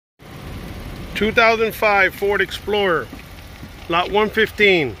2005 Ford Explorer, lot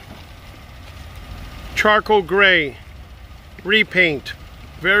 115. Charcoal gray, repaint,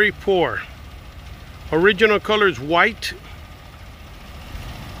 very poor. Original color is white.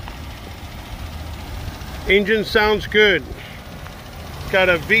 Engine sounds good. Got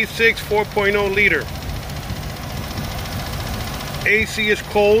a V6 4.0 liter. AC is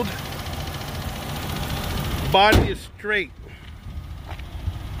cold. Body is straight.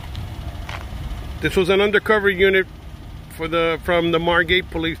 This was an undercover unit from the Margate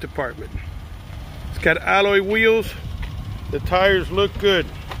Police Department. It's got alloy wheels. The tires look good.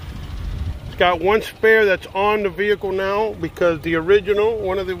 It's got one spare that's on the vehicle now because the original,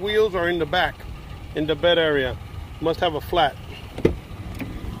 one of the wheels are in the back, in the bed area. Must have a flat.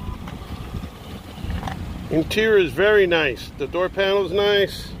 Interior is very nice. The door panel is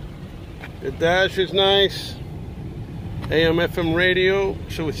nice. The dash is nice. AM FM radio,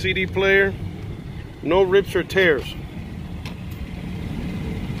 so a CD player. No rips or tears.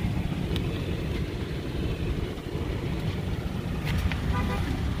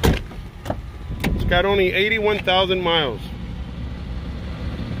 It's got only 81,000 miles.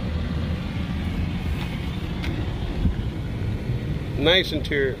 Nice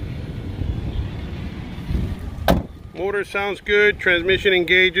interior. Motor sounds good. Transmission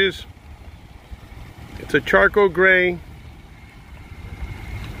engages. It's a charcoal gray.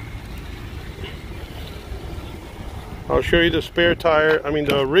 I'll show you the spare tire,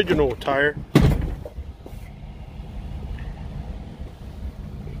 the original tire.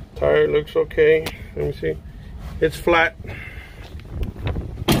 Tire looks okay. Let me see. It's flat.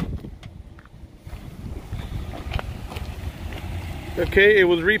 Okay, it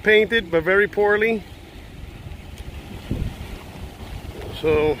was repainted, but very poorly.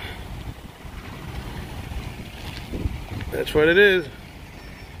 So, that's what it is.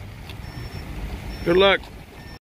 Good luck.